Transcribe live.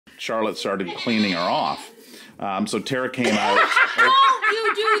Charlotte started cleaning her off. So Tara came out. Don't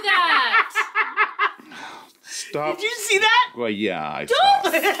you do that! Stop. Did you see that? Well, yeah, I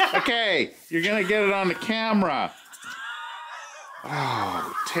saw. Okay, you're gonna get it on the camera.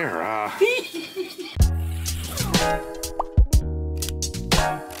 Oh, Tara.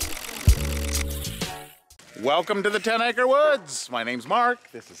 Welcome to the 10 Acre Woods. My name's Mark.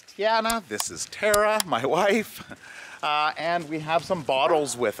 This is Tiana. This is Tara, my wife. And we have some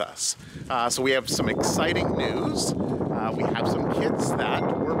bottles with us. So we have some exciting news. We have some kids that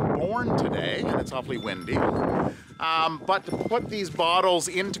were born today, and it's awfully windy. But to put these bottles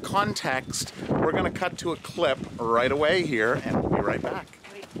into context, we're going to cut to a clip right away here, and we'll be right back.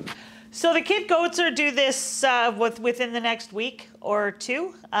 So the kid goats are due this within the next week or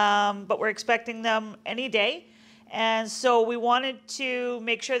two, but we're expecting them any day. And so we wanted to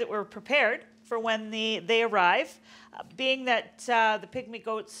make sure that we're prepared for when they arrive. Being that the pygmy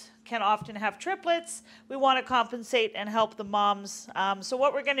goats can often have triplets, we want to compensate and help the moms. So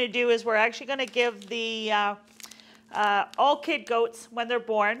what we're going to do is we're actually going to give the all kid goats, when they're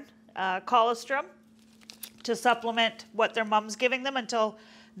born, colostrum to supplement what their mom's giving them until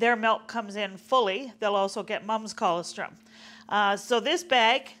their milk comes in fully. They'll also get mom's colostrum. So this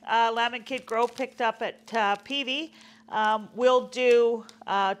bag, Lamb and Kid Grow picked up at Peavey, we'll do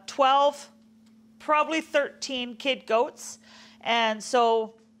 12, probably 13 kid goats. And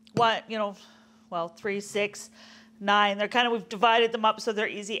so what, 3, 6, 9, they're kind of, we've divided them up so they're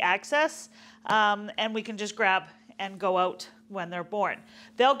easy access. And we can just grab and go out when they're born.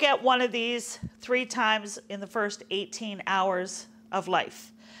 They'll get one of these 3 times in the first 18 hours of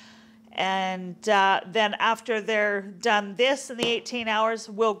life. And then after they're done this in the 18 hours,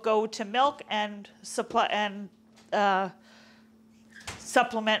 we'll go to milk and supplement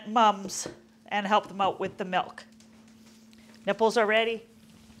mums and help them out with the milk. Nipples are ready.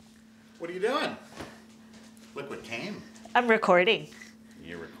 What are you doing? Look what came. I'm recording.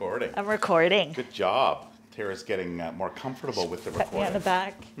 You're recording. I'm recording. Good job. Tara's getting more comfortable with the recording. Put me on the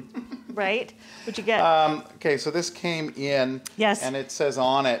back. Right? What'd you get? Okay, so this came in. Yes. And it says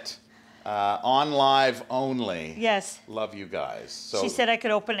on it, on live only. Yes. Love you guys. So she said I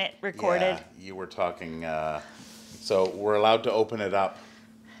could open it recorded. Yeah, you were talking, so we're allowed to open it up,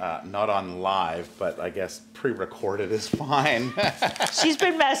 not on live, but I guess pre-recorded is fine. She's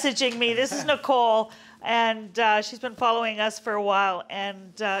been messaging me. This is Nicole, and she's been following us for a while,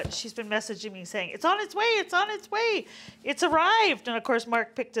 and she's been messaging me saying, it's on its way, it's on its way, it's arrived. And of course,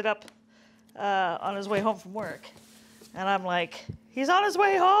 Mark picked it up on his way home from work. And I'm like, he's on his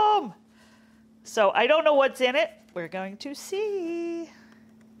way home. So I don't know what's in it. We're going to see.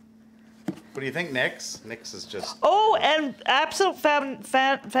 What do you think, Nix? Nix is just... Oh, and absolute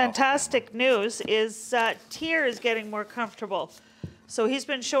fantastic news is Tyr is getting more comfortable. So he's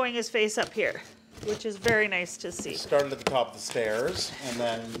been showing his face up here, which is very nice to see. Started at the top of the stairs, and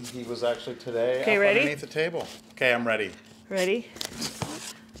then he was actually today up ready? underneath the table. Okay, I'm ready. Ready?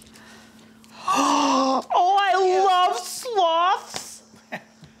 Oh, I love sloths.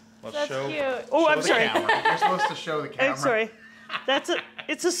 Let's show, cute. Oh, I'm the sorry. Camera. You're supposed to show the camera. I'm sorry.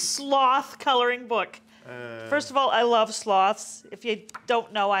 It's a sloth coloring book. First of all, I love sloths. If you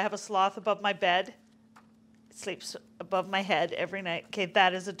don't know, I have a sloth above my bed. It sleeps above my head every night. Okay,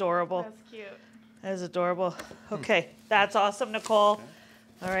 that is adorable. That's cute. That is adorable. Okay, that's awesome, Nicole. Okay.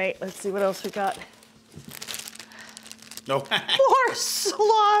 All right, let's see what else we got. No. More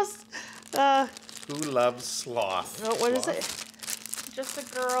sloths. Who loves sloth? Oh, what is it? Just a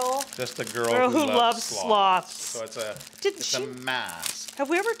girl. Just a girl Who loves sloths. So it's a Didn't a mask. Have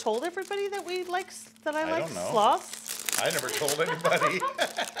we ever told everybody that I like don't know. sloths? I never told anybody.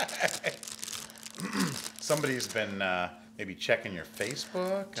 Somebody's been maybe checking your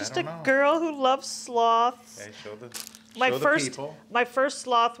Facebook. Just I don't know. girl who loves sloths. Okay, show the people. My first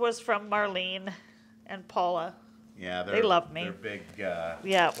sloth was from Marlene and Paula. Yeah, they love me. They're big. Yeah.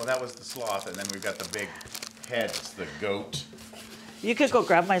 Well, that was the sloth, and then we've got the big heads, the goat. You could go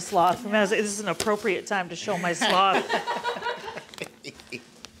grab my sloth. This is an appropriate time to show my sloth.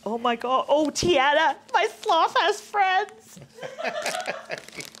 Oh my God. Oh, Tiana, my sloth has friends.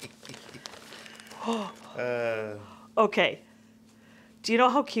 Okay. Do you know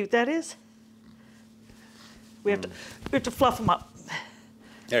how cute that is? We have to fluff him up.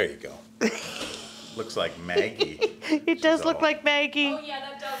 There you go. Looks like Maggie. It does look like Maggie. Oh yeah,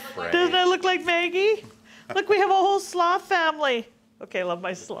 that does look like. Doesn't that look like Maggie? Look, we have a whole sloth family. Okay, I love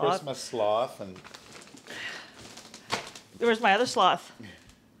my sloth. Christmas sloth and. Where's my other sloth?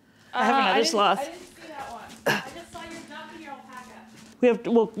 I have another sloth. I didn't see that one. I just saw your duck and your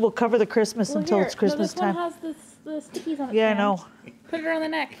alpaca. We'll cover the Christmas until it's Christmas time. This one has the stickies on it. Yeah, I know. Put it around the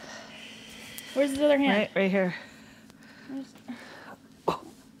neck. Where's the other hand? Right here.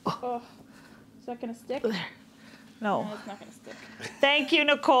 Oh. Is that gonna stick? No. No, it's not gonna stick. Thank you,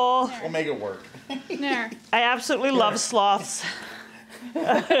 Nicole. We'll make it work. There. I absolutely love sloths.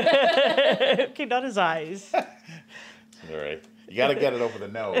 Okay, not his eyes. All right. You got to get it over the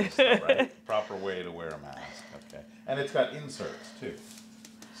nose, though, right? Proper way to wear a mask. Okay. And it's got inserts, too.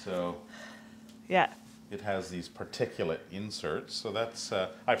 So Yeah. it has these particulate inserts. So that's,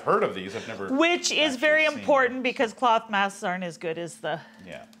 I've heard of these. I've never. Which is actually very seen important them. because cloth masks aren't as good as the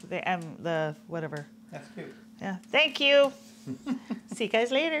Yeah. the whatever. That's cute. Yeah. Thank you. See you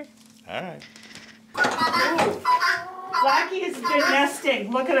guys later. All right. Blackie has been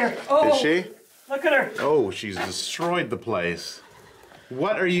nesting. Look at her. Oh, Is she? look at her. Oh, she's destroyed the place.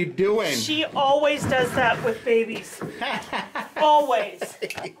 What are you doing? She always does that with babies. Always.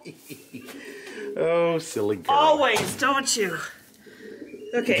 Oh, silly girl. Always, don't you?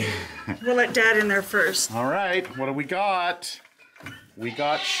 Okay, we'll let Dad in there first. All right, what do we got? We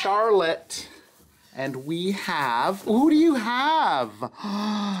got Charlotte. And we have, who do you have?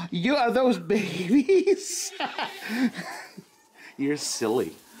 You are those babies? You're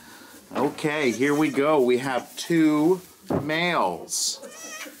silly. Okay, here we go. We have 2 males.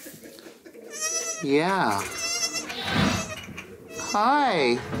 Yeah.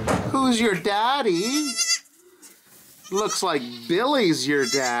 Hi, who's your daddy? Looks like Billy's your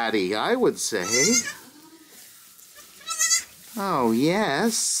daddy, I would say. Oh,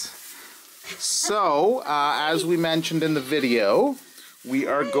 yes. So, as we mentioned in the video, we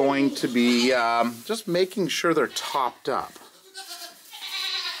are going to be just making sure they're topped up.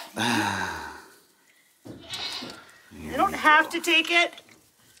 You don't have to take it.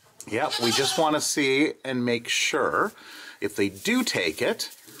 Yep, we just want to see and make sure if they do take it,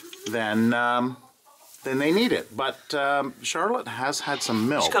 then they need it. But Charlotte has had some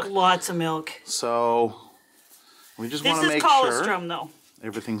milk. She's got lots of milk. So we just want to This is make sure colostrum, though.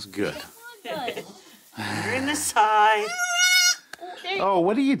 everything's good. You're in the side. Oh,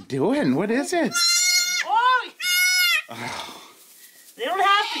 what are you doing? What is it? Oh! They don't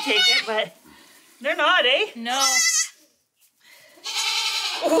have to take it, but they're not, eh? No.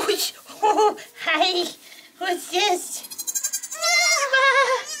 Oh, hi. What's this?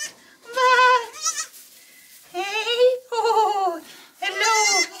 Hey. Oh,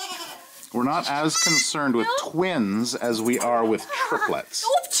 hello. We're not as concerned with twins as we are with triplets.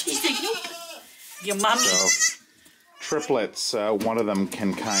 Oh, jeez. Your mommy. So, triplets, one of them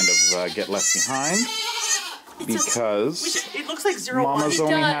can kind of get left behind because It looks like 0-1. mamas It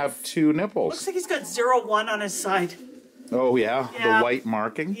only does. have 2 nipples. looks like he's got 0-1 on his side. Oh, yeah, Yeah. the white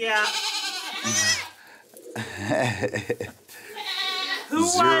marking. Yeah. Who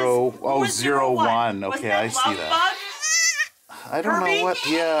Zero- was? oh, was 0-1. Was Okay, that I see Love that. Bug? I don't Herbie? know what.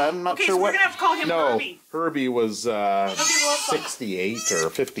 Yeah, I'm not Okay, sure so we're what. gonna have to call him no, Herbie. Herbie was Love Bug. 68 or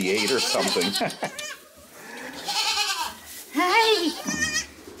 58 or something. Hi.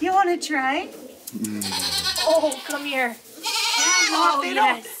 You want to try? Oh, come here. Oh, Oh,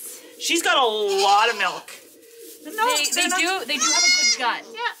 yes. She's got a lot of milk. No, They they're not- do have a good gut.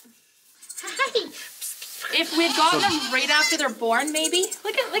 Yeah. Hi. If we had gotten them right after they're born, maybe.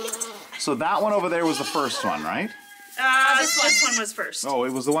 Look at. So that one over there was the first one, right? This one was first. Oh,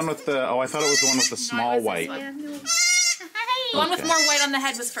 it was the one with the. Oh, I thought it was the one with the small was this white. one. Hi. The one with Okay. more white on the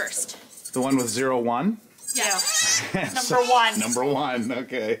head was first. The one with 0-1. Yeah. Number 1. Number 1.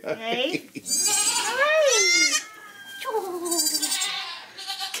 Okay. Hey. Hi.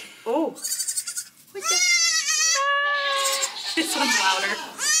 Oh. What's this? This one's louder.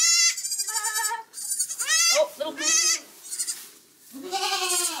 Oh, little poop. This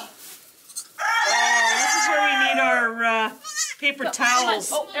is where we need our paper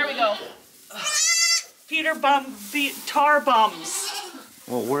towels. Oh, there we go. Tar bums.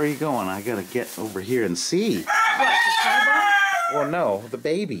 Well, where are you going? I gotta get over here and see. What, the tar bum? Well, no, the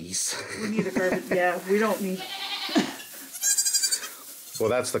babies. We need a garbage. Yeah, we don't need. Well,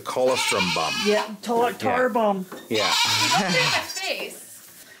 that's the colostrum bum. Yeah, tar Yeah. bum. Yeah. Look at my face.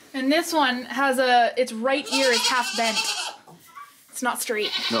 And this one has its right ear is half bent. It's not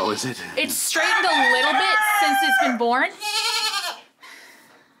straight. No, is it? It's straightened a little bit since it's been born.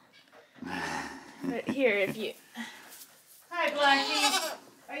 But here, if you. Hi, Blackie.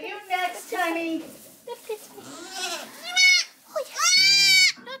 Are you next, honey?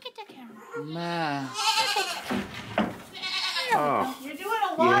 Look at the camera. Ma. Oh, You're doing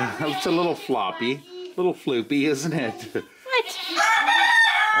a lot. yeah, it's a little floppy. Little floopy, isn't it? What?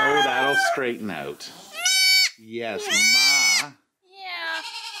 Oh, that'll straighten out. Yes, Ma.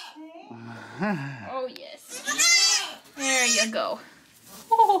 Yeah. Oh, yes. There you go.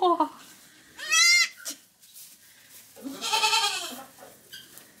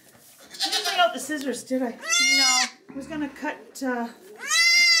 scissors, did I? No. I was gonna cut her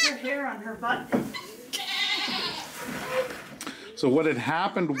hair on her butt. So what had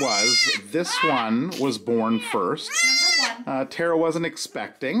happened was this one was born first. Number one. Tara wasn't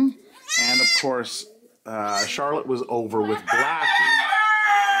expecting, and of course Charlotte was over with Blackie.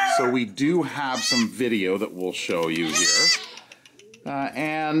 So we do have some video that we'll show you here.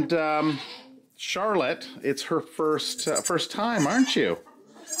 Charlotte, it's her first time, aren't you?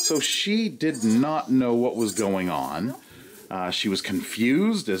 So she did not know what was going on. She was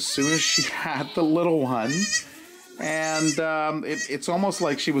confused as soon as she had the little one. And it's almost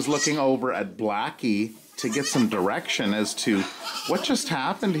like she was looking over at Blackie to get some direction as to what just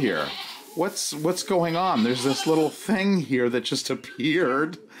happened here. What's going on? There's this little thing here that just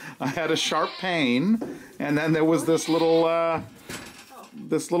appeared. I had a sharp pain, and then there was this little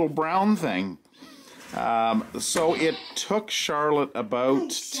brown thing. So it took Charlotte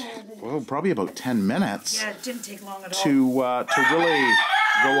about, probably about 10 minutes. Yeah, it didn't take long at all. To really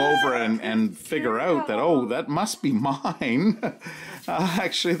go over and figure out that, oh, that must be mine.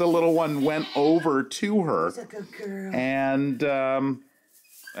 Actually, the little one went over to her. She's a good girl.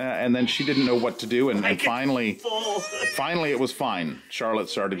 And then she didn't know what to do, and finally it was fine. Charlotte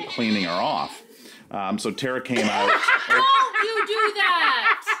started cleaning her off. So Tara came out. Don't you do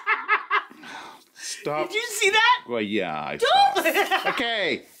that! Stop. Did you see that? Well, yeah, I saw.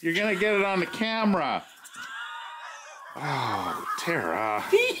 Okay, you're gonna get it on the camera. Oh, Tara.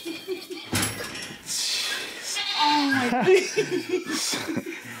 Oh my god. It's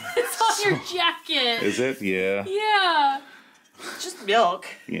on your jacket. Is it? Yeah. Yeah. Just milk.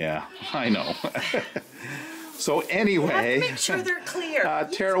 Yeah, I know. So anyway, Make sure they're clear.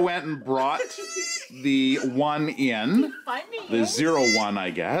 Tara went and brought the one in, Find me. the 01, I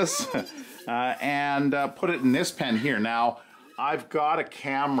guess, and put it in this pen here. Now, I've got a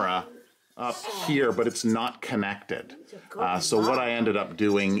camera up here, but it's not connected. So what I ended up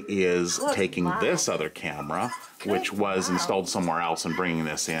doing is taking this other camera, which was installed somewhere else, and bringing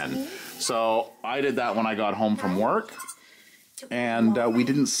this in. So I did that when I got home from work. And we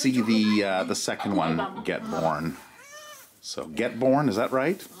didn't see the second one get born. So get born, is that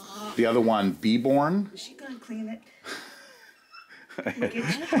right? The other one be born. Is she gonna clean it?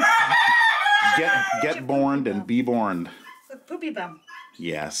 Get born and be born. Look, poopy bum.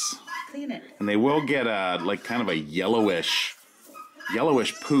 Yes. Clean it. And they will get a like kind of a yellowish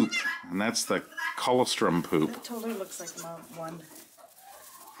poop, and that's the colostrum poop. That totally looks like one.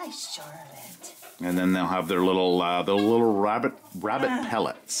 Hi, Charlotte. And then they'll have their little rabbit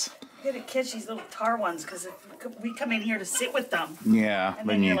pellets. You gotta catch these little tar ones because we come in here to sit with them. Yeah. And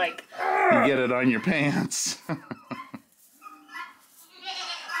then you're like, you get it on your pants.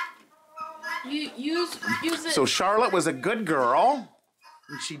 You use it. So Charlotte was a good girl,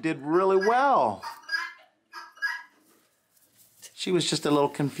 and she did really well. She was just a little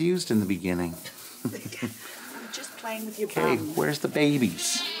confused in the beginning. I'm just playing with your Okay, bum. where's the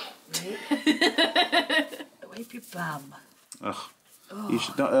babies? Wipe your bum. Ugh. You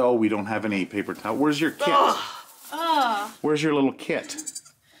should. Oh, we don't have any paper towel. Where's your kit? Where's your little kit?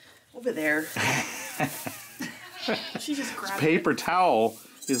 Over there. She just grabbed Paper towel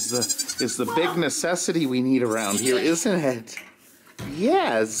is the big necessity we need around here, isn't it?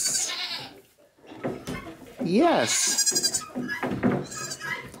 Yes. Yes.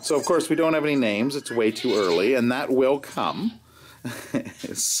 So of course we don't have any names. It's way too early, and that will come.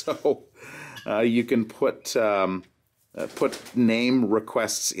 So you can put name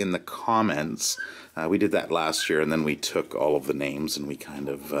requests in the comments. We did that last year, and then we took all of the names and we kind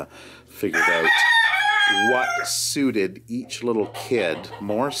of figured out what suited each little kid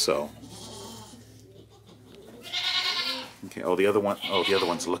more so. Okay. Oh, the other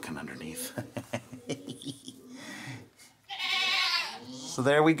one's looking underneath. So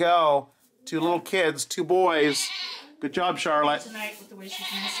there we go. 2 little kids, 2 boys. Good job, Charlotte. Tonight with the way she's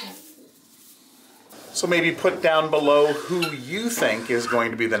missing. So maybe put down below who you think is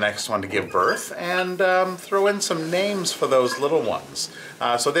going to be the next one to give birth, and throw in some names for those little ones.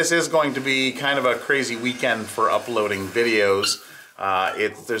 So this is going to be kind of a crazy weekend for uploading videos.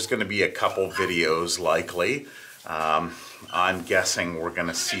 There's going to be a couple videos likely. I'm guessing we're going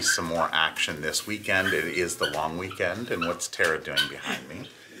to see some more action this weekend. It is the long weekend, and what's Tara doing behind me?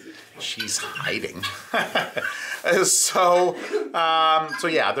 She's hiding. So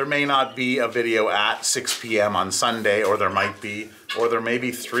yeah, there may not be a video at 6 p.m. on Sunday, or there may be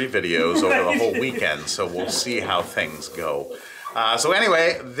 3 videos over the whole weekend. So we'll see how things go. So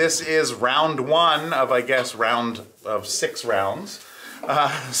anyway, this is round 1 of, I guess, round of 6 rounds.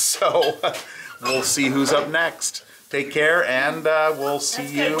 So we'll see who's up next. Take care, and we'll see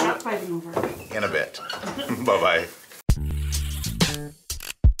you Not fighting over. in a bit. Bye-bye.